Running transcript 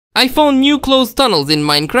I found new closed tunnels in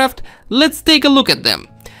Minecraft. Let's take a look at them.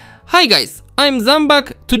 Hi guys, I'm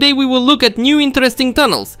Zambak. Today we will look at new interesting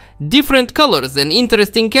tunnels, different colors and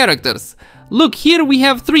interesting characters. Look, here we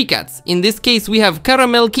have 3 cats. In this case we have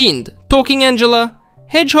Caramel Kind, Talking Angela,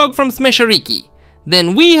 Hedgehog from Smeshariki.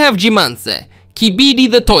 Then we have Jimanse,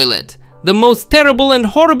 Skibidi the toilet, the most terrible and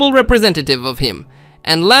horrible representative of him.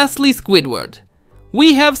 And lastly Squidward.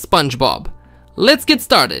 We have SpongeBob. Let's get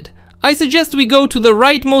started. I suggest we go to the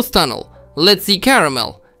rightmost tunnel. Let's see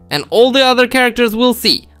Caramel, and all the other characters we'll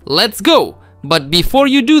see. Let's go! But before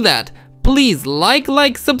you do that, please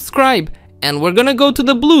like, subscribe, and we're gonna go to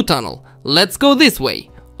the blue tunnel. Let's go this way.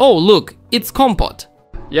 Oh look, it's Compote.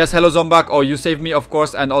 Yes, hello Zombak. Oh, you saved me, of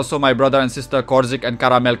course, and also my brother and sister Korzik and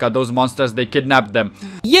Karamelka. Those monsters, they kidnapped them.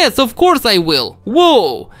 Yes, of course I will.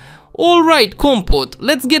 Whoa! Alright, Compote,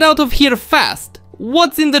 let's get out of here fast.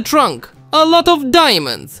 What's in the trunk? A lot of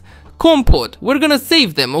diamonds. Compote, we're gonna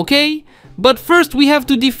save them, okay? But first we have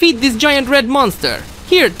to defeat this giant red monster.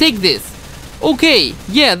 Here, take this. Okay,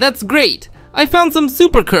 yeah, that's great. I found some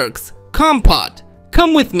super quirks. Compote,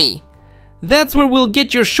 come with me. That's where we'll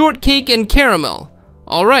get your shortcake and caramel.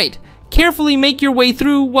 Alright, carefully make your way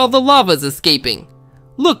through while the lava's escaping.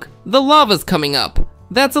 Look, the lava's coming up.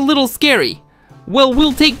 That's a little scary. Well,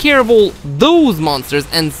 we'll take care of all those monsters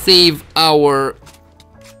and save our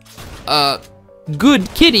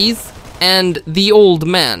good kitties and the old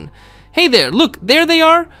man. Hey there, look, there they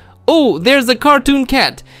are. Oh, there's a cartoon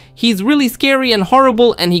cat. He's really scary and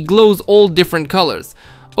horrible and he glows all different colors.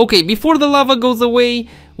 Okay, before the lava goes away,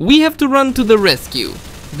 we have to run to the rescue.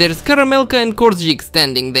 There's Karamelka and Korzik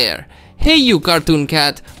standing there. Hey you cartoon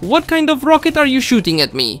cat, what kind of rocket are you shooting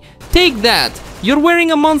at me? Take that! You're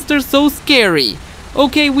wearing a monster so scary.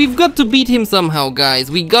 Okay, we've got to beat him somehow,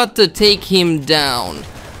 guys. We got to take him down.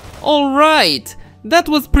 Alright, that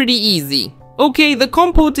was pretty easy. Okay, the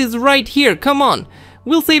Compote is right here, come on.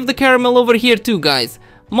 We'll save the caramel over here too, guys.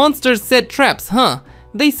 Monsters set traps, huh?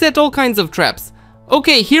 They set all kinds of traps.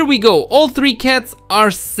 Okay, here we go. All 3 cats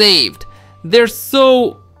are saved. They're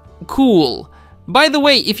so cool. By the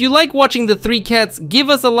way, if you like watching the 3 cats,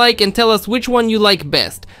 give us a like and tell us which one you like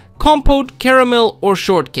best. Compote, caramel, or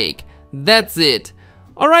shortcake. That's it.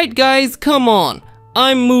 Alright guys, come on.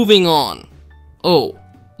 I'm moving on. Oh,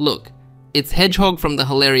 look. It's Hedgehog from the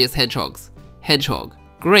Hilarious Hedgehogs. Hedgehog.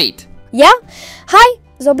 Great. Yeah? Hi,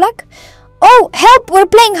 Zoblak. Oh, help! We're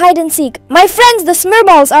playing hide and seek. My friends, the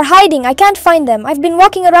Smurballs, are hiding. I can't find them. I've been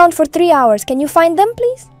walking around for 3 hours. Can you find them,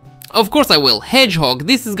 please? Of course I will. Hedgehog,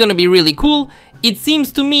 this is gonna be really cool. It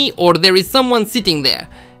seems to me, or there is someone sitting there.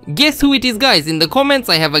 Guess who it is, guys? In the comments,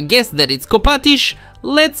 I have a guess that it's Kopatish.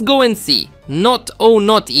 Let's go and see. Not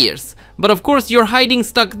ears. But of course, you're hiding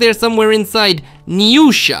stuck there somewhere inside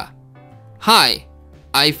Nyusha. Hi,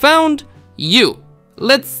 I found you.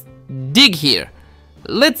 Let's dig here.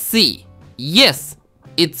 Let's see. Yes,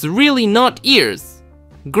 it's really not ears.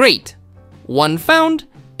 Great. One found,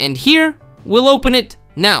 and here, we'll open it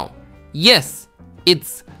now. Yes,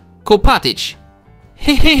 it's Kopatish.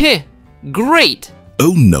 Hehehe, great.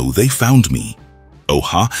 Oh no, they found me. Oh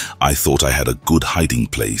ha, I thought I had a good hiding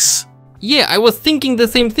place. Yeah, I was thinking the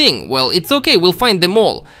same thing. Well, it's okay, we'll find them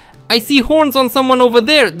all. I see horns on someone over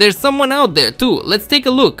there. There's someone out there too. Let's take a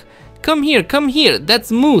look. Come here,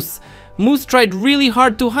 that's Moose. Moose tried really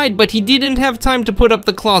hard to hide, but he didn't have time to put up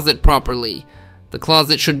the closet properly. The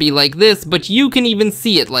closet should be like this, but you can even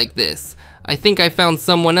see it like this. I think I found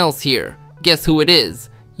someone else here. Guess who it is?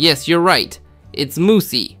 Yes, you're right. It's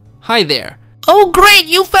Moosey. Hi there. Oh great,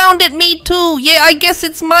 you found it, me too. Yeah, I guess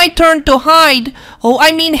it's my turn to hide. Oh,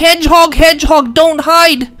 I mean Hedgehog, don't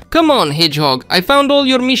hide. Come on, Hedgehog. I found all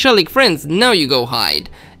your Mishalik friends. Now you go hide.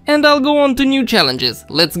 And I'll go on to new challenges.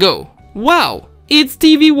 Let's go. Wow, it's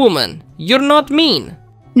TV Woman. You're not mean.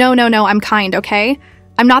 No, I'm kind, okay?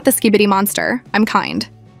 I'm not the Skibidi monster. I'm kind.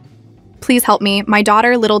 Please help me. My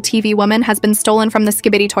daughter, little TV Woman, has been stolen from the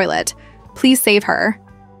Skibidi toilet. Please save her.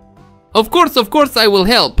 Of course I will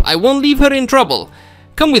help. I won't leave her in trouble.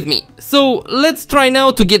 Come with me. So, let's try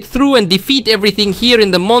now to get through and defeat everything here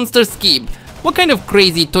in the monster Skib. What kind of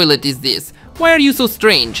crazy toilet is this? Why are you so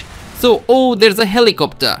strange? So, oh, there's a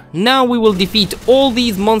helicopter. Now we will defeat all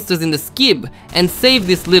these monsters in the Skib and save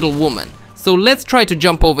this little woman. So let's try to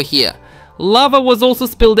jump over here. Lava was also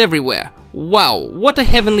spilled everywhere. Wow, what a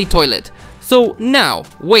heavenly toilet. So now,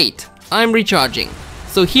 wait, I'm recharging.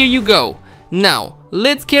 So here you go. Now,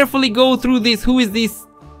 let's carefully go through this. Who is this?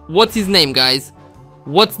 What's his name, guys?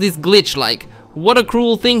 What's this glitch like? What a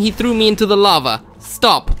cruel thing, he threw me into the lava.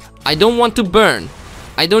 Stop, I don't want to burn.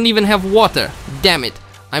 I don't even have water, damn it.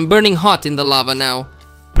 I'm burning hot in the lava now.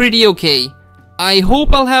 Pretty okay. I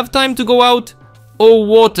hope I'll have time to go out. Oh,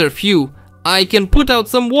 water, phew. I can put out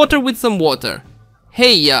some water with some water.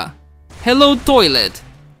 Hey, ya. Hello, toilet.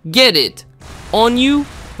 Get it. On you,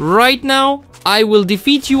 right now, I will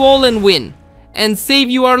defeat you all and win. And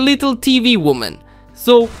save you our little TV woman.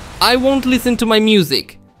 So, I won't listen to my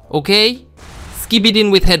music. Okay?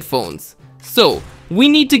 Skibidi with headphones. So, we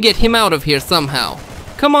need to get him out of here somehow.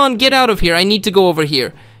 Come on, get out of here. I need to go over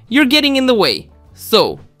here. You're getting in the way.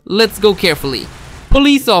 So, let's go carefully.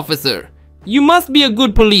 Police officer, you must be a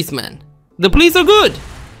good policeman. The police are good.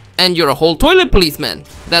 And you're a whole toilet policeman.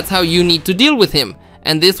 That's how you need to deal with him.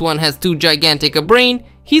 And this one has too gigantic a brain.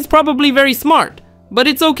 He's probably very smart. But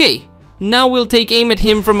it's okay. Now we'll take aim at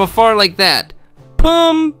him from afar like that.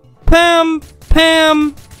 Pum, pam,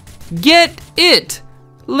 pam. Get it.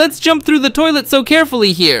 Let's jump through the toilet so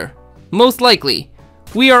carefully here. Most likely.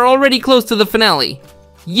 We are already close to the finale.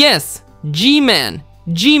 Yes, G-Man.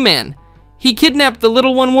 G-Man. He kidnapped the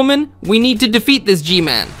little one woman. We need to defeat this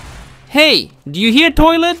G-Man. Hey, do you hear,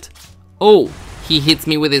 toilet? Oh, he hits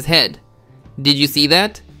me with his head. Did you see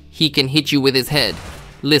that? He can hit you with his head.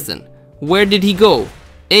 Listen, where did he go?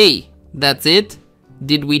 Hey, that's it?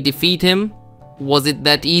 Did we defeat him? Was it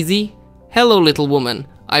that easy? Hello, little woman.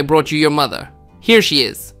 I brought you your mother. Here she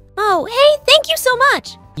is. Oh, hey, thank you so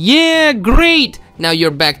much. Yeah, great! Now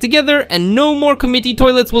you're back together and no more committee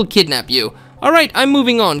toilets will kidnap you. Alright, I'm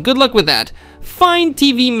moving on. Good luck with that. Fine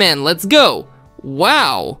TV man, let's go.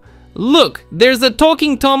 Wow. Look, there's a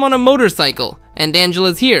talking Tom on a motorcycle. And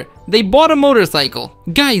Angela's here. They bought a motorcycle.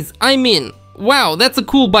 Guys, I'm in. Wow, that's a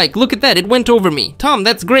cool bike. Look at that, it went over me. Tom,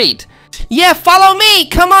 that's great. Yeah, follow me!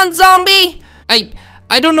 Come on, zombie!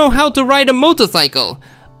 I don't know how to ride a motorcycle.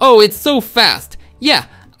 Oh, it's so fast. Yeah,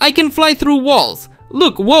 I can fly through walls.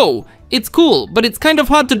 Look, whoa, it's cool, but it's kind of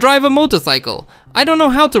hard to drive a motorcycle. I don't know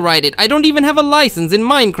how to ride it. I don't even have a license in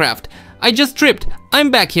Minecraft. I just tripped. I'm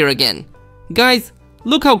back here again. Guys,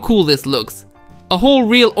 look how cool this looks. A whole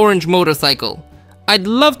real orange motorcycle. I'd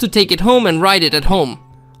love to take it home and ride it at home.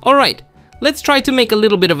 Alright, let's try to make a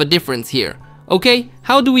little bit of a difference here. Okay,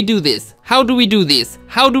 how do we do this? How do we do this?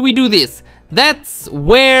 How do we do this? That's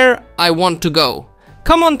where I want to go.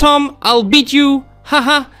 Come on, Tom, I'll beat you.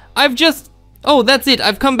 Haha, I've just... Oh, that's it,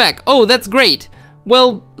 I've come back. Oh, that's great.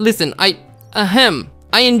 Well, listen, I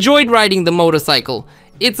enjoyed riding the motorcycle.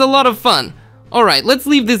 It's a lot of fun. Alright, let's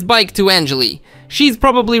leave this bike to Angeli. She's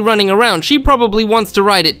probably running around. She probably wants to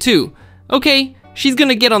ride it too. Okay, she's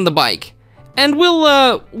gonna get on the bike. And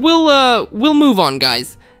we'll move on,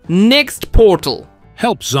 guys. Next portal.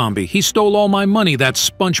 Help, zombie. He stole all my money, that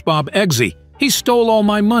SpongeBob Eggsy. He stole all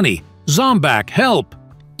my money. Zomback, help!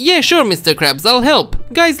 Yeah, sure, Mr. Krabs, I'll help.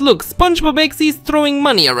 Guys, look, SpongeBob Eggsy's throwing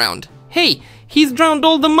money around. Hey, he's drowned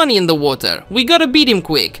all the money in the water. We gotta beat him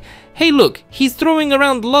quick. Hey, look, he's throwing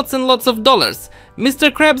around lots and lots of dollars.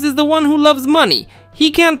 Mr. Krabs is the one who loves money.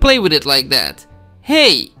 He can't play with it like that.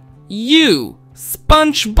 Hey, you,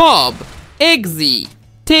 SpongeBob Eggsy,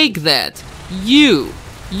 take that.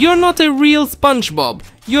 You're not a real SpongeBob.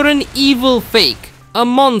 You're an evil fake, a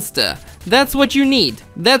monster. That's what you need.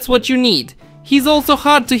 That's what you need. He's also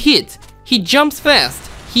hard to hit. He jumps fast.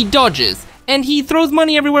 He dodges. And he throws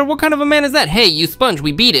money everywhere. What kind of a man is that? Hey, you Sponge,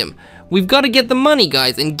 we beat him. We've got to get the money,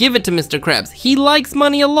 guys, and give it to Mr. Krabs. He likes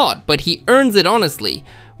money a lot, but he earns it honestly.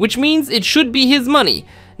 Which means it should be his money.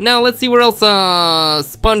 Now, let's see where else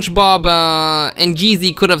SpongeBob and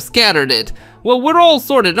Geezy could have scattered it. Well, we're all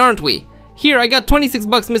sorted, aren't we? Here, I got 26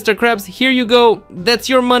 bucks, Mr. Krabs. Here you go. That's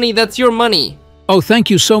your money. That's your money. Oh, thank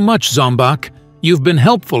you so much, Zombak. You've been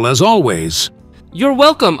helpful as always. You're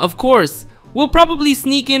welcome, of course. We'll probably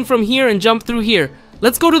sneak in from here and jump through here.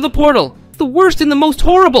 Let's go to the portal. It's the worst and the most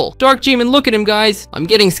horrible. Dark Jamin, look at him, guys. I'm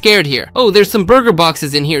getting scared here. Oh, there's some burger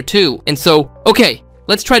boxes in here too. And so, okay,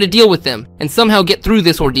 let's try to deal with them and somehow get through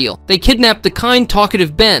this ordeal. They kidnapped the kind,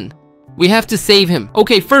 talkative Ben. We have to save him.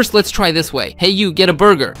 Okay, first let's try this way. Hey, you, get a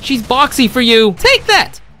burger. She's boxy for you. Take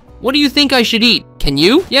that! What do you think I should eat? Can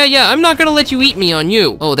you? Yeah, I'm not gonna let you eat me on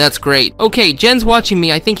you. Oh, that's great. Okay, Jen's watching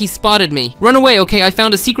me. I think he spotted me. Run away, okay? I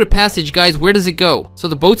found a secret passage, guys. Where does it go? So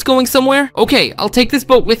the boat's going somewhere? Okay, I'll take this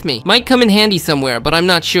boat with me. Might come in handy somewhere, but I'm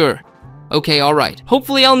not sure. Okay, alright.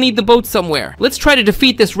 Hopefully I'll need the boat somewhere. Let's try to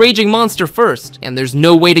defeat this raging monster first. And there's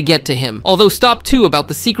no way to get to him. Although stop 2 about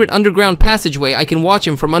the secret underground passageway, I can watch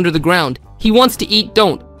him from under the ground. He wants to eat,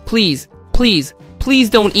 don't. Please, please,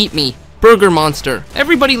 please don't eat me. Burger monster.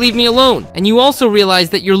 Everybody leave me alone. And you also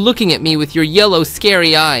realize that you're looking at me with your yellow,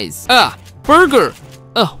 scary eyes. Ah, Burger!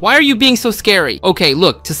 Ugh, why are you being so scary? Okay,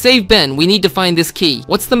 look, to save Ben, we need to find this key.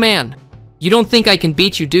 What's the man? You don't think I can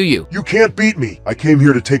beat you, do you? You can't beat me. I came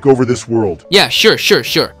here to take over this world. Yeah, sure.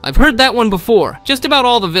 I've heard that one before. Just about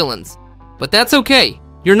all the villains. But that's okay.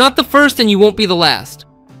 You're not the first and you won't be the last.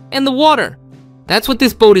 And the water. That's what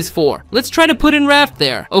this boat is for. Let's try to put in raft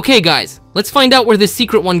there. Okay guys, let's find out where this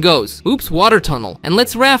secret one goes. Oops, water tunnel. And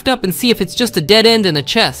let's raft up and see if it's just a dead end and a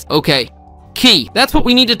chest. Okay. Key. That's what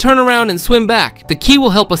we need to turn around and swim back. The key will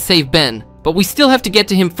help us save Ben. But we still have to get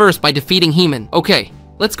to him first by defeating He-Man. Okay,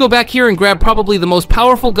 let's go back here and grab probably the most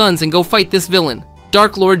powerful guns and go fight this villain.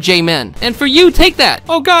 Dark Lord J-Men. And for you, take that!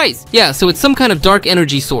 Oh guys! Yeah, so it's some kind of dark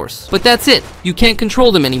energy source. But that's it. You can't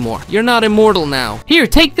control them anymore. You're not immortal now. Here,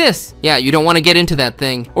 take this! Yeah, you don't want to get into that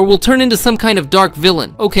thing, or we'll turn into some kind of dark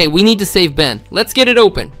villain. Okay, we need to save Ben. Let's get it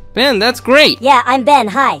open. Ben, that's great! Yeah, I'm Ben,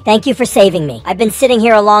 hi. Thank you for saving me. I've been sitting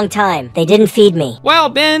here a long time. They didn't feed me. Wow,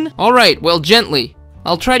 Ben! Alright, well, gently.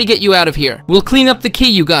 I'll try to get you out of here. We'll clean up the key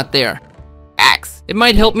you got there. Axe. It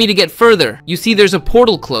might help me to get further. You see, there's a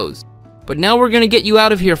portal closed. But now we're gonna get you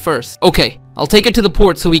out of here first. Okay, I'll take it to the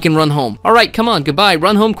port so we can run home. Alright, come on, goodbye,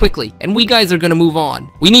 run home quickly. And we guys are gonna move on.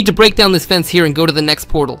 We need to break down this fence here and go to the next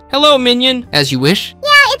portal. Hello, minion. As you wish.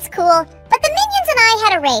 Yeah, it's cool. But the minions and I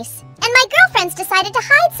had a race. And my girlfriends decided to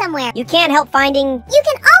hide somewhere. You can't help finding... You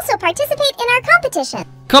can also participate in our competition.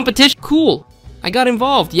 Competition? Cool. I got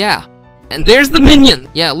involved, yeah. And there's the minion.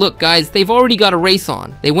 Yeah, look, guys, they've already got a race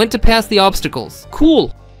on. They went to pass the obstacles.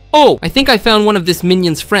 Cool. Oh, I think I found one of this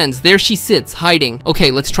minion's friends. There she sits, hiding.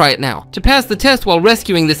 Okay, let's try it now. To pass the test while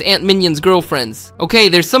rescuing this ant minion's girlfriends. Okay,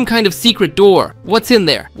 there's some kind of secret door. What's in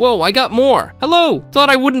there? Whoa, I got more. Hello, thought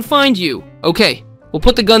I wouldn't find you. Okay, we'll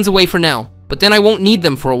put the guns away for now, but then I won't need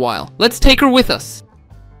them for a while. Let's take her with us.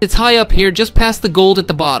 It's high up here, just past the gold at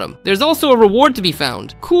the bottom. There's also a reward to be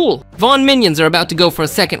found. Cool. Vaughn minions are about to go for a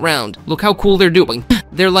second round. Look how cool they're doing.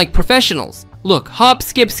 They're like professionals. Look, hop,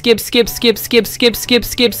 skip, skip, skip, skip, skip, skip, skip,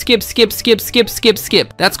 skip, skip, skip, skip, skip, skip,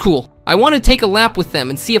 skip. That's cool. I want to take a lap with them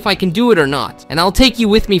and see if I can do it or not. And I'll take you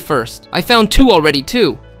with me first. I found 2 already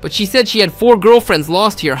too. But she said she had 4 girlfriends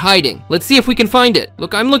lost here hiding. Let's see if we can find it.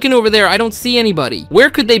 Look, I'm looking over there. I don't see anybody. Where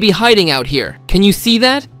could they be hiding out here? Can you see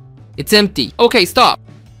that? It's empty. Okay, stop.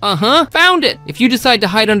 Uh-huh, found it. If you decide to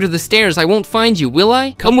hide under the stairs, I won't find you, will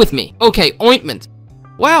I? Come with me. Okay, ointment.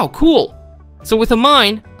 Wow, cool. So with a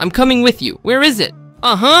mine, I'm coming with you. Where is it?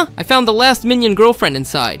 Uh-huh, I found the last minion girlfriend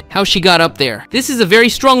inside. How she got up there. This is a very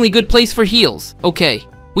strongly good place for heals. Okay,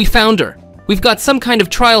 we found her. We've got some kind of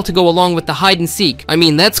trial to go along with the hide and seek. I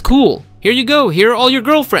mean, that's cool. Here you go, here are all your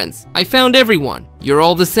girlfriends. I found everyone. You're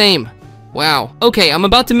all the same. Wow. Okay, I'm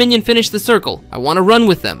about to minion finish the circle. I want to run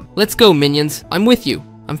with them. Let's go, minions. I'm with you.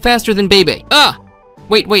 I'm faster than Bebe. Ah!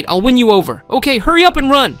 Wait, I'll win you over. Okay, hurry up and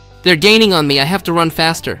run. They're gaining on me, I have to run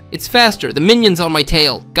faster. It's faster, the minion's on my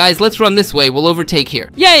tail. Guys, let's run this way, we'll overtake here.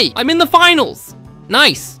 Yay, I'm in the finals!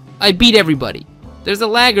 Nice, I beat everybody. There's a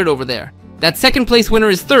laggard over there. That second place winner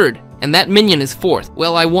is 3rd, and that minion is 4th.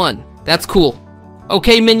 Well, I won. That's cool.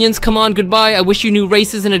 Okay, minions, come on, goodbye. I wish you knew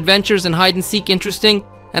races and adventures and hide and seek interesting,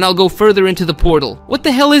 and I'll go further into the portal. What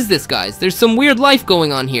the hell is this, guys? There's some weird life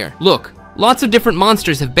going on here. Look, lots of different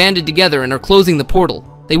monsters have banded together and are closing the portal.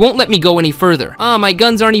 They won't let me go any further. Ah, my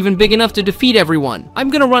guns aren't even big enough to defeat everyone. I'm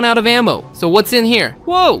gonna run out of ammo. So what's in here?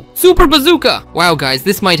 Whoa, super bazooka. Wow, guys,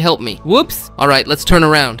 this might help me. Whoops. All right, let's turn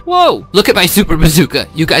around. Whoa, look at my super bazooka.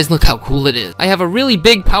 You guys look how cool it is. I have a really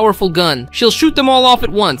big, powerful gun. She'll shoot them all off at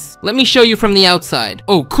once. Let me show you from the outside.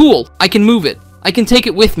 Oh, cool. I can move it. I can take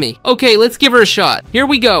it with me. Okay, let's give her a shot. Here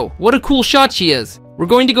we go. What a cool shot she is. We're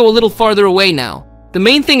going to go a little farther away now. The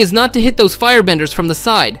main thing is not to hit those firebenders from the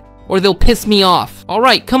side, or they'll piss me off.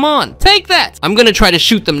 Alright, come on, take that! I'm gonna try to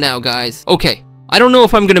shoot them now, guys. Okay, I don't know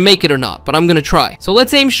if I'm gonna make it or not, but I'm gonna try. So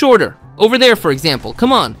let's aim shorter. Over there, for example.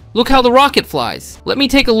 Come on, look how the rocket flies. Let me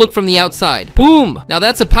take a look from the outside. Boom! Now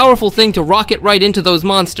that's a powerful thing to rocket right into those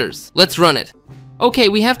monsters. Let's run it. Okay,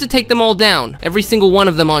 we have to take them all down. Every single one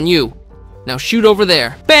of them on you. Now shoot over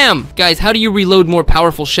there. Bam! Guys, how do you reload more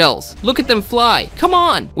powerful shells? Look at them fly. Come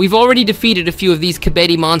on! We've already defeated a few of these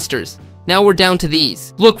Skibidi monsters. Now we're down to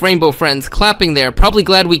these. Look, rainbow friends, clapping there, probably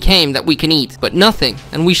glad we came that we can eat, but nothing,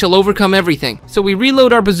 and we shall overcome everything. So we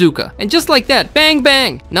reload our bazooka, and just like that, bang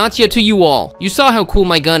bang! Natia to you all. You saw how cool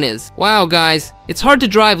my gun is. Wow, guys. It's hard to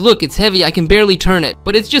drive. Look, it's heavy, I can barely turn it,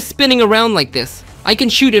 but it's just spinning around like this. I can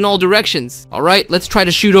shoot in all directions. Alright, let's try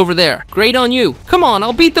to shoot over there. Great on you. Come on,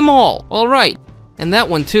 I'll beat them all. Alright. And that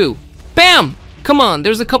one too. Bam! Come on,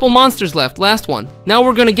 there's a couple monsters left, last one. Now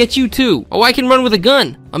we're gonna get you too. Oh, I can run with a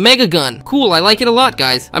gun. A mega gun. Cool, I like it a lot,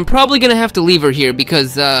 guys. I'm probably gonna have to leave her here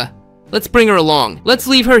because, let's bring her along. Let's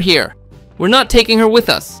leave her here. We're not taking her with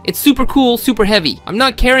us. It's super cool, super heavy. I'm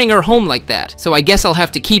not carrying her home like that, so I guess I'll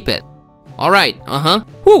have to keep it. Alright,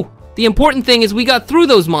 Whew! The important thing is we got through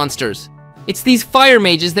those monsters. It's these fire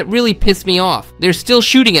mages that really piss me off. They're still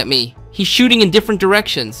shooting at me. He's shooting in different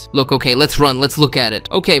directions. Look, okay, let's run. Let's look at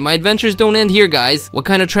it. Okay, my adventures don't end here, guys. What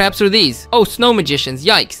kind of traps are these? Oh, snow magicians.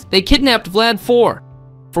 Yikes. They kidnapped Vlad 4.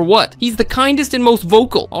 For what? He's the kindest and most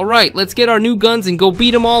vocal. Alright, let's get our new guns and go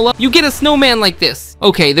beat them all up. You get a snowman like this.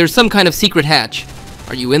 Okay, there's some kind of secret hatch.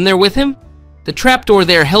 Are you in there with him? The trapdoor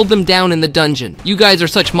there held them down in the dungeon. You guys are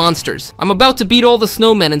such monsters. I'm about to beat all the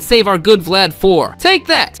snowmen and save our good Vlad 4. Take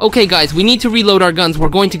that! Okay guys, we need to reload our guns. We're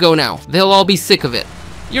going to go now. They'll all be sick of it.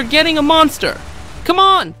 You're getting a monster! Come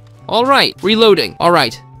on! Alright, reloading.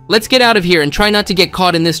 Alright. Let's get out of here and try not to get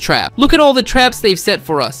caught in this trap. Look at all the traps they've set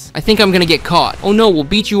for us. I think I'm gonna get caught. Oh no, we'll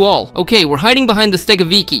beat you all. Okay, we're hiding behind the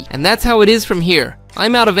Skibidi, and that's how it is from here.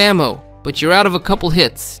 I'm out of ammo, but you're out of a couple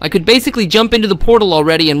hits. I could basically jump into the portal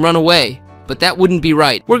already and run away, but that wouldn't be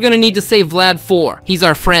right. We're gonna need to save Vlad 4. He's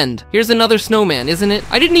our friend. Here's another snowman, isn't it?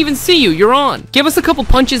 I didn't even see you, you're on. Give us a couple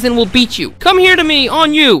punches and we'll beat you. Come here to me,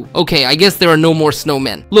 on you. Okay, I guess there are no more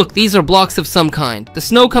snowmen. Look, these are blocks of some kind. The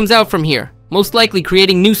snow comes out from here, most likely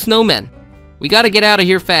creating new snowmen. We gotta get out of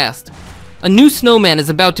here fast. A new snowman is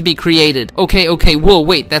about to be created. Okay, whoa,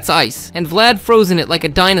 wait, that's ice. And Vlad froze in it like a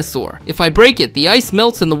dinosaur. If I break it, the ice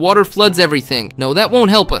melts and the water floods everything. No, that won't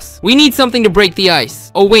help us. We need something to break the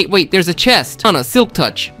ice. Oh, wait, there's a chest. On a silk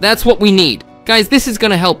touch. That's what we need. Guys, this is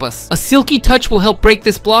gonna help us. A silky touch will help break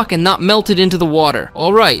this block and not melt it into the water.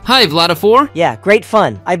 Alright. Hi, Vladifor. Yeah, great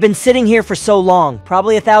fun. I've been sitting here for so long.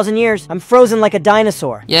 Probably 1,000 years. I'm frozen like a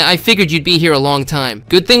dinosaur. Yeah, I figured you'd be here a long time.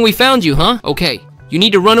 Good thing we found you, huh? Okay. You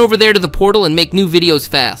need to run over there to the portal and make new videos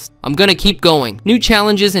fast. I'm gonna keep going. New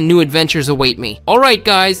challenges and new adventures await me. Alright,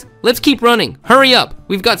 guys. Let's keep running. Hurry up.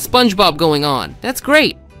 We've got SpongeBob going on. That's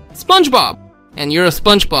great. SpongeBob! And you're a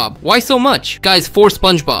SpongeBob. Why so much? Guys, 4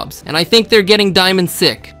 SpongeBobs. And I think they're getting diamond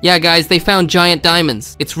sick. Yeah, guys, they found giant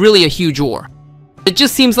diamonds. It's really a huge ore. It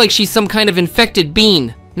just seems like she's some kind of infected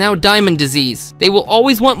bean. Now diamond disease. They will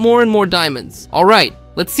always want more and more diamonds. Alright,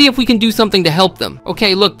 let's see if we can do something to help them.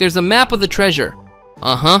 Okay, look, there's a map of the treasure.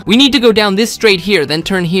 We need to go down this straight here, then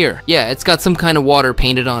turn here. Yeah, it's got some kind of water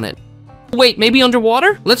painted on it. Wait, maybe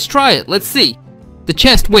underwater? Let's try it. Let's see. The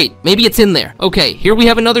chest, wait, maybe it's in there. Okay, here we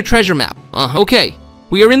have another treasure map. Okay.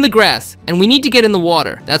 We are in the grass, and we need to get in the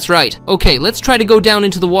water. That's right. Okay, let's try to go down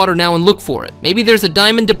into the water now and look for it. Maybe there's a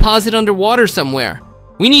diamond deposit underwater somewhere.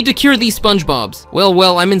 We need to cure these SpongeBobs.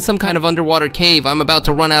 Well, I'm in some kind of underwater cave. I'm about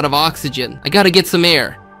to run out of oxygen. I gotta get some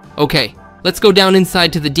air. Okay, let's go down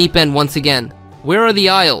inside to the deep end once again. Where are the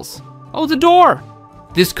aisles? Oh, the door!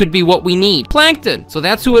 This could be what we need. Plankton! So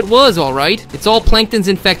that's who it was, alright. It's all Plankton's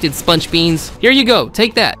infected, Sponge Beans. Here you go,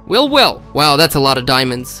 take that. Well. Wow, that's a lot of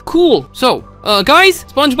diamonds. Cool. So, guys,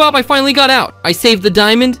 SpongeBob, I finally got out. I saved the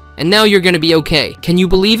diamond, and now you're gonna be okay. Can you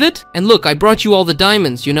believe it? And look, I brought you all the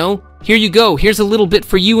diamonds, you know? Here you go, here's a little bit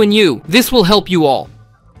for you and you. This will help you all.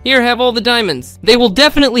 Here, have all the diamonds. They will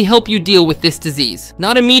definitely help you deal with this disease.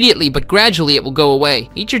 Not immediately, but gradually it will go away.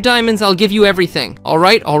 Eat your diamonds, I'll give you everything.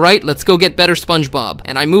 Alright, let's go get better SpongeBob.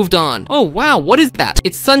 And I moved on. Oh, wow, what is that?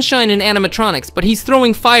 It's Sunshine and animatronics, but he's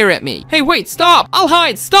throwing fire at me. Hey, wait, stop! I'll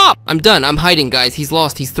hide, stop! I'm done, I'm hiding, guys. He's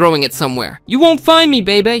lost, he's throwing it somewhere. You won't find me,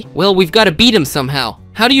 baby. Well, we've got to beat him somehow.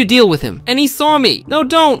 How do you deal with him? And he saw me. No,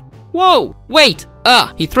 don't. Whoa, wait.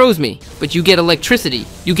 He throws me. But you get electricity.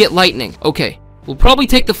 You get lightning. Okay. We'll probably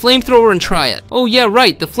take the flamethrower and try it. Oh yeah,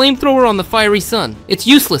 right, the flamethrower on the fiery sun. It's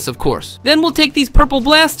useless, of course. Then we'll take these purple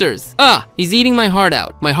blasters. He's eating my heart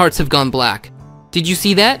out. My hearts have gone black. Did you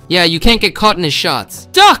see that? Yeah, you can't get caught in his shots.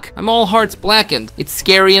 Duck! I'm all hearts blackened. It's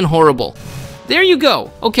scary and horrible. There you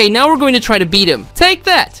go. Okay, now we're going to try to beat him. Take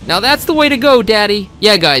that! Now that's the way to go, Daddy.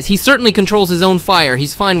 Yeah, guys, he certainly controls his own fire.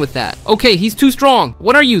 He's fine with that. Okay, he's too strong.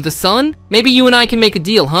 What are you, the sun? Maybe you and I can make a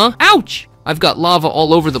deal, huh? Ouch! I've got lava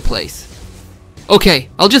all over the place. Okay,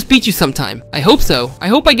 I'll just beat you sometime. I hope so. I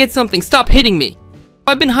hope I get something. Stop hitting me.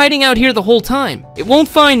 I've been hiding out here the whole time. It won't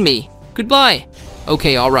find me. Goodbye.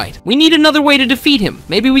 Okay, alright. We need another way to defeat him.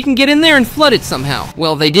 Maybe we can get in there and flood it somehow.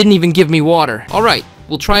 Well, they didn't even give me water. Alright,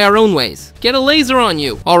 we'll try our own ways. Get a laser on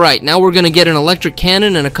you. Alright, now we're gonna get an electric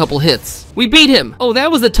cannon and a couple hits. We beat him. Oh,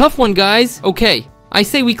 that was a tough one, guys. Okay, I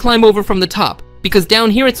say we climb over from the top, because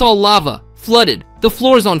down here it's all lava, flooded. The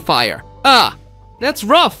floor's on fire. That's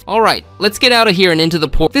rough. Alright, let's get out of here and into the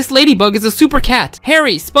port. This ladybug is a super cat.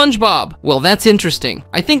 Harry, SpongeBob. Well, that's interesting.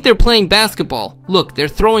 I think they're playing basketball. Look, they're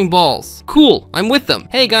throwing balls. Cool, I'm with them.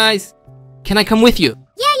 Hey guys, can I come with you?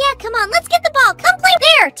 Yeah, come on, let's get the ball. Come play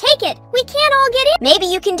there, take it. We can't all get in. Maybe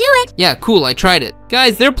you can do it. Yeah, cool, I tried it.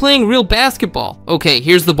 Guys, they're playing real basketball. Okay,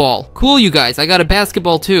 here's the ball. Cool, you guys, I got a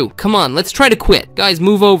basketball too. Come on, let's try to quit. Guys,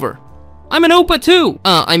 move over. I'm an Opa too.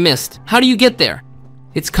 I missed. How do you get there?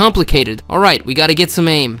 It's complicated. Alright, we gotta get some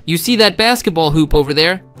aim. You see that basketball hoop over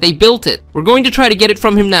there? They built it. We're going to try to get it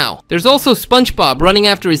from him now. There's also SpongeBob running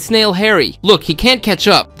after his snail Harry. Look, he can't catch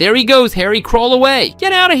up. There he goes, Harry, crawl away.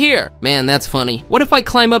 Get out of here. Man, that's funny. What if I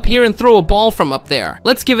climb up here and throw a ball from up there?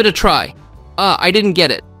 Let's give it a try. I didn't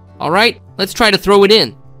get it. Alright, let's try to throw it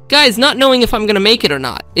in. Guys, not knowing if I'm gonna make it or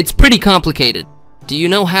not. It's pretty complicated. Do you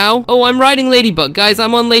know how? Oh, I'm riding Ladybug. Guys,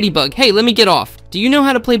 I'm on Ladybug. Hey, let me get off. Do you know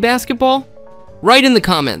how to play basketball? Write in the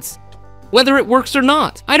comments whether it works or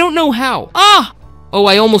not. I don't know how. Ah! Oh,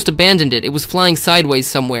 I almost abandoned it. It was flying sideways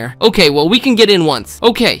somewhere. Okay, well, we can get in once.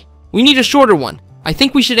 Okay, we need a shorter one. I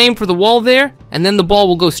think we should aim for the wall there, and then the ball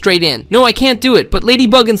will go straight in. No, I can't do it, but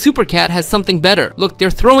Ladybug and Supercat has something better. Look,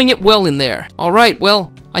 they're throwing it well in there. Alright,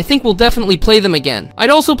 well, I think we'll definitely play them again. I'd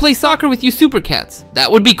also play soccer with you Supercats.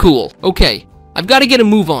 That would be cool. Okay, I've got to get a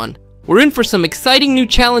move on. We're in for some exciting new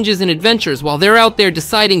challenges and adventures while they're out there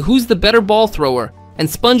deciding who's the better ball thrower, and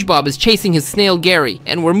SpongeBob is chasing his snail Gary,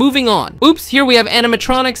 and we're moving on. Oops, here we have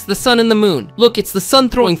animatronics, the sun and the moon. Look, it's the sun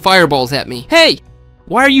throwing fireballs at me. Hey!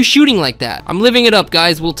 Why are you shooting like that? I'm living it up,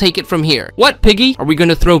 guys. We'll take it from here. What, piggy? Are we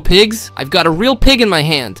gonna throw pigs? I've got a real pig in my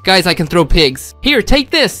hand. Guys, I can throw pigs. Here, take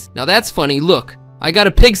this. Now that's funny, look. I got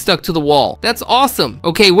a pig stuck to the wall. That's awesome.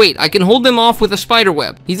 Okay, wait, I can hold them off with a spider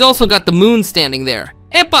web. He's also got the moon standing there.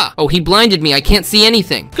 Epa! Oh, he blinded me. I can't see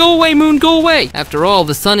anything. Go away, moon, go away! After all,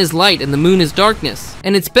 the sun is light and the moon is darkness.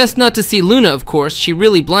 And it's best not to see Luna, of course. She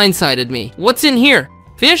really blindsided me. What's in here?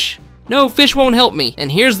 Fish? No, fish won't help me.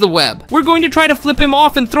 And here's the web. We're going to try to flip him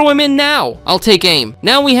off and throw him in now. I'll take aim.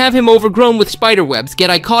 Now we have him overgrown with spider webs, yet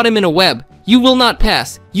I caught him in a web. You will not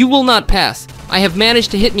pass. You will not pass. I have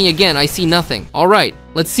managed to hit me again. I see nothing. Alright,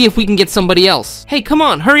 let's see if we can get somebody else. Hey, come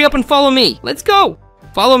on, hurry up and follow me. Let's go.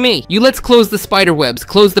 Follow me. You let's close the spider webs,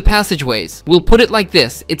 close the passageways. We'll put it like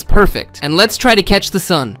this. It's perfect. And let's try to catch the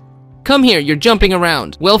sun. Come here, you're jumping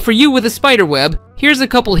around. Well, for you with a spider web, here's a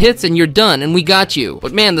couple hits and you're done and we got you.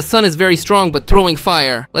 But man, the sun is very strong but throwing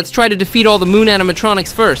fire. Let's try to defeat all the moon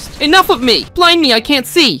animatronics first. Enough of me! Blind me, I can't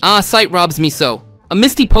see! Ah, sight robs me so. A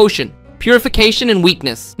misty potion. Purification and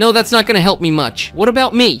weakness. No, that's not gonna help me much. What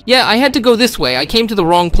about me? Yeah, I had to go this way. I came to the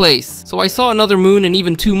wrong place. So I saw another moon and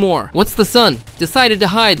even two more. What's the sun? Decided to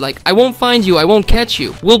hide like, I won't find you, I won't catch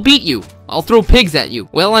you. We'll beat you. I'll throw pigs at you.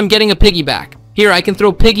 Well, I'm getting a piggyback. Here, I can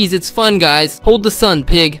throw piggies, it's fun, guys. Hold the sun,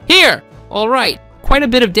 pig. Here! Alright. Quite a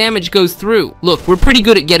bit of damage goes through. Look, we're pretty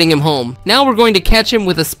good at getting him home. Now we're going to catch him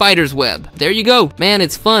with a spider's web. There you go. Man,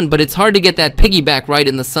 it's fun, but it's hard to get that piggyback right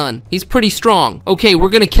in the sun. He's pretty strong. Okay, we're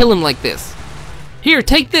gonna kill him like this. Here,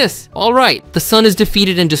 take this. Alright, the sun is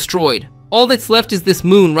defeated and destroyed. All that's left is this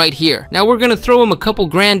moon right here. Now we're gonna throw him a couple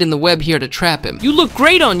grand in the web here to trap him. You look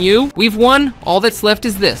great on you. We've won. All that's left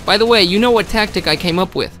is this. By the way, you know what tactic I came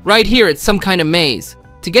up with. Right here, it's some kind of maze.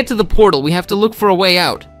 To get to the portal, we have to look for a way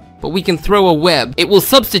out. But we can throw a web. It will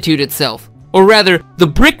substitute itself. Or rather, the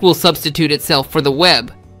brick will substitute itself for the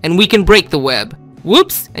web. And we can break the web.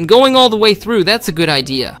 Whoops! And going all the way through, that's a good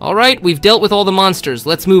idea. Alright, we've dealt with all the monsters.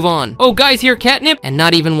 Let's move on. Oh, guys, here, catnip? And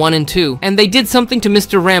not even 1 and 2. And they did something to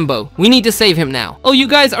Mr. Rambo. We need to save him now. Oh, you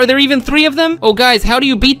guys, are there even 3 of them? Oh, guys, how do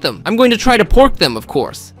you beat them? I'm going to try to pork them, of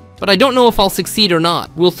course. But I don't know if I'll succeed or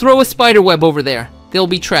not. We'll throw a spider web over there. They'll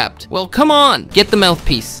be trapped. Well, come on! Get the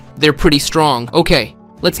mouthpiece. They're pretty strong. Okay,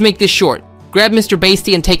 let's make this short. Grab Mr.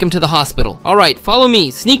 Basty and take him to the hospital. Alright, follow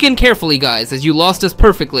me. Sneak in carefully, guys, as you lost us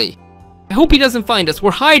perfectly. I hope he doesn't find us.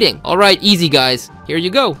 We're hiding. Alright, easy, guys. Here you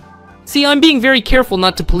go. See, I'm being very careful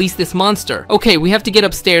not to police this monster. Okay, we have to get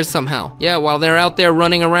upstairs somehow. Yeah, while they're out there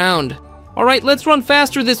running around. Alright, let's run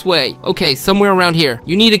faster this way. Okay, somewhere around here.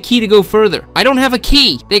 You need a key to go further. I don't have a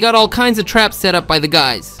key. They got all kinds of traps set up by the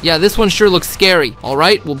guys. Yeah, this one sure looks scary.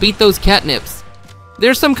 Alright, we'll beat those catnips.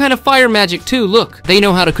 There's some kind of fire magic too, look. They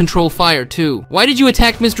know how to control fire too. Why did you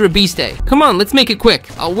attack Mr. Abiste? Come on, let's make it quick.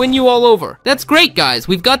 I'll win you all over. That's great, guys.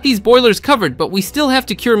 We've got these boilers covered, but we still have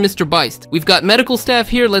to cure Mr. Beist. We've got medical staff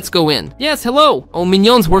here, let's go in. Yes, hello. Oh,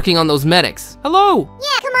 Mignon's working on those medics. Hello.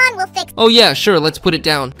 Yeah, come on, we'll fix it. Oh yeah, sure, let's put it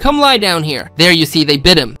down. Come lie down here. There, you see, they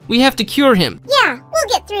bit him. We have to cure him. Yeah, we'll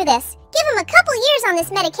get through this. Give him a couple years on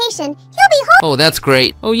this medication. He'll be home. Oh, that's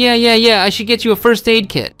great. Oh yeah, I should get you a first aid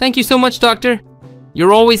kit. Thank you so much, doctor.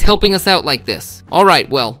 You're always helping us out like this. Alright,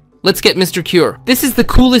 well, let's get Mr. Cure. This is the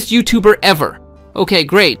coolest YouTuber ever. Okay,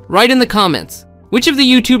 great. Write in the comments. Which of the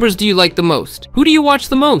YouTubers do you like the most? Who do you watch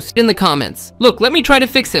the most? In the comments. Look, let me try to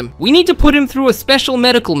fix him. We need to put him through a special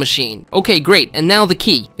medical machine. Okay, great. And now the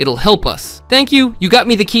key. It'll help us. Thank you. You got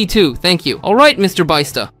me the key too. Thank you. Alright, Mr.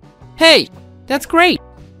 Beista. Hey, that's great.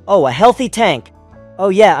 Oh, a healthy tank. Oh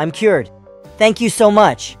yeah, I'm cured. Thank you so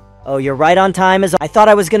much. Oh, you're right on time as I thought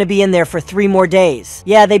I was gonna be in there for 3 more days.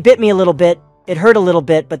 Yeah, they bit me a little bit, It hurt a little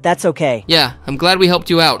bit, but that's okay. Yeah, I'm glad we helped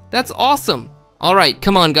you out. That's awesome. Alright,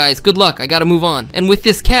 come on guys, good luck, I gotta move on. And with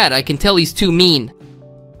this cat, I can tell he's too mean.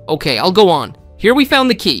 Okay, I'll go on. Here we found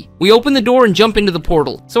the key. We open the door and jump into the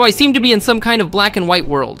portal. So I seem to be in some kind of black and white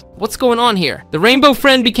world. What's going on here? The rainbow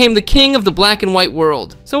friend became the king of the black and white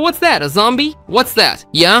world. So what's that, a zombie? What's that?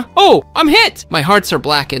 Yeah? Oh, I'm hit! My hearts are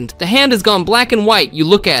blackened. The hand has gone black and white, you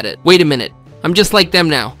look at it. Wait a minute. I'm just like them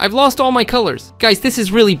now. I've lost all my colors. Guys, this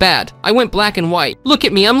is really bad. I went black and white. Look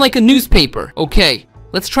at me, I'm like a newspaper. Okay,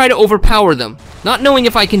 let's try to overpower them. Not knowing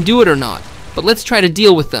if I can do it or not, but let's try to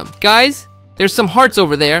deal with them. Guys, there's some hearts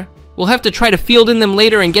over there. We'll have to try to field in them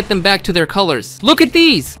later and get them back to their colors. Look at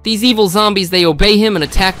these! These evil zombies, they obey him and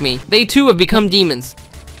attack me. They too have become demons.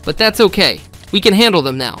 But that's okay. We can handle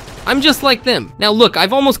them now. I'm just like them. Now look,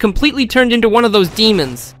 I've almost completely turned into one of those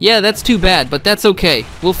demons. Yeah, that's too bad, but that's okay.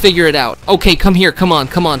 We'll figure it out. Okay, come here, come on,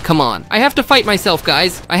 come on, come on. I have to fight myself,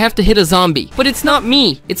 guys. I have to hit a zombie. But it's not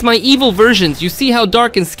me. It's my evil versions. You see how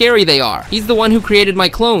dark and scary they are. He's the one who created my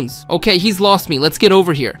clones. Okay, he's lost me. Let's get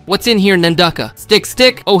over here. What's in here, Nandaka? Stick,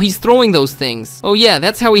 stick? Oh, he's throwing those things. Oh yeah,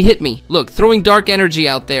 that's how he hit me. Look, throwing dark energy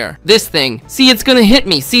out there. This thing. See, it's gonna hit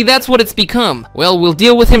me. See, that's what it's become. Well, we'll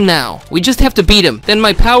deal with him now. We just have to beat him. Then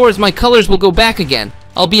my powers, my colors will go back again.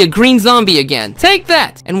 I'll be a green zombie again. Take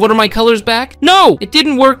that! And what are my colors back? No! It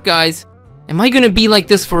didn't work, guys. Am I gonna be like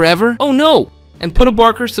this forever? Oh no! And put a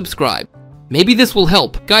barker, subscribe. Maybe this will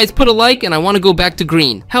help. Guys, put a like and I want to go back to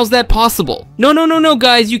green. How's that possible? No, no, no, no,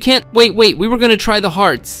 guys, you can't. Wait, we were gonna try the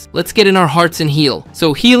hearts. Let's get in our hearts and heal.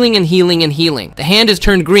 So healing and healing and healing. The hand has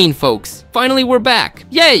turned green, folks. Finally, we're back.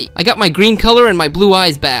 Yay! I got my green color and my blue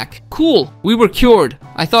eyes back. Cool. We were cured.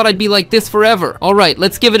 I thought I'd be like this forever. Alright,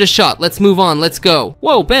 let's give it a shot. Let's move on. Let's go.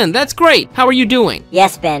 Whoa, Ben, that's great. How are you doing?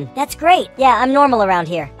 Yes, Ben. That's great. Yeah, I'm normal around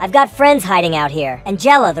here. I've got friends hiding out here.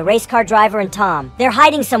 Angela, the race car driver, and Tom. They're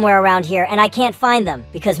hiding somewhere around here, and I can't find them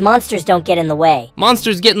because monsters don't get in the way.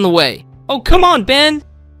 Monsters get in the way. Oh, come on, Ben.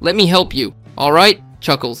 Let me help you. Alright?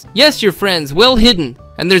 Chuckles. Yes, your friends. Well hidden.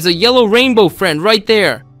 And there's a yellow rainbow friend right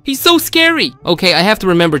there. He's so scary. Okay, I have to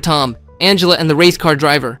remember Tom, Angela, and the race car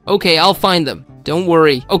driver. Okay, I'll find them. Don't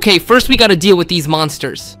worry. Okay, first we gotta deal with these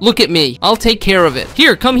monsters. Look at me. I'll take care of it.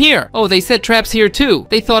 Here, come here. Oh, they set traps here too.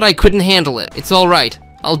 They thought I couldn't handle it. It's alright.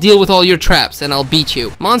 I'll deal with all your traps and I'll beat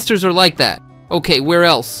you. Monsters are like that. Okay, where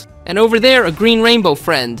else? And over there, a green rainbow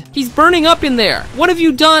friend. He's burning up in there. What have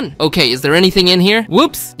you done? Okay, is there anything in here?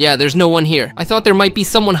 Whoops. Yeah, there's no one here. I thought there might be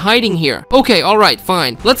someone hiding here. Okay, alright,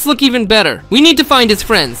 fine. Let's look even better. We need to find his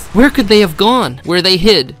friends. Where could they have gone? Where they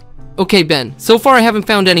hid? Okay, Ben. So far I haven't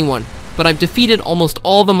found anyone, but I've defeated almost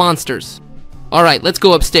all the monsters. Alright, let's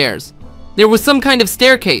go upstairs. There was some kind of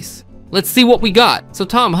staircase. Let's see what we got. So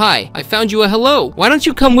Tom, hi. I found you a hello. Why don't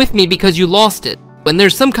you come with me because you lost it? And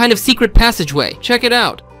there's some kind of secret passageway. Check it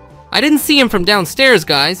out. I didn't see him from downstairs,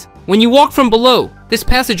 guys. When you walk from below, this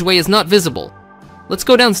passageway is not visible. Let's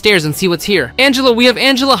go downstairs and see what's here. Angela, we have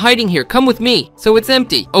Angela hiding here. Come with me. So it's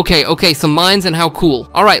empty. Okay, some mines and how cool.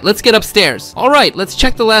 Alright, let's get upstairs. Alright, let's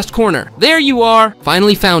check the last corner. There you are.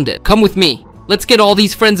 Finally found it. Come with me. Let's get all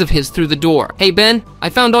these friends of his through the door. Hey Ben, I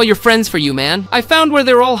found all your friends for you, man. I found where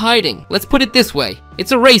they're all hiding. Let's put it this way.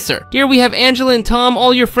 It's a racer. Here we have Angela and Tom,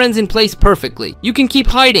 all your friends in place perfectly. You can keep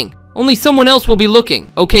hiding. Only someone else will be looking.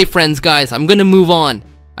 Okay, friends, guys, I'm gonna move on.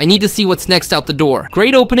 I need to see what's next out the door.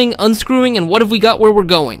 Great opening, unscrewing, and what have we got where we're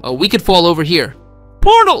going? Oh, we could fall over here.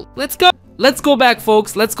 Portal! Let's go! Let's go back,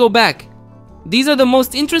 folks. Let's go back. These are the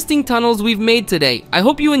most interesting tunnels we've made today. I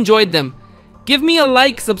hope you enjoyed them. Give me a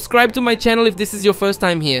like, subscribe to my channel if this is your first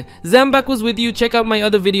time here. Zambak was with you. Check out my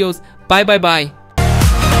other videos. Bye.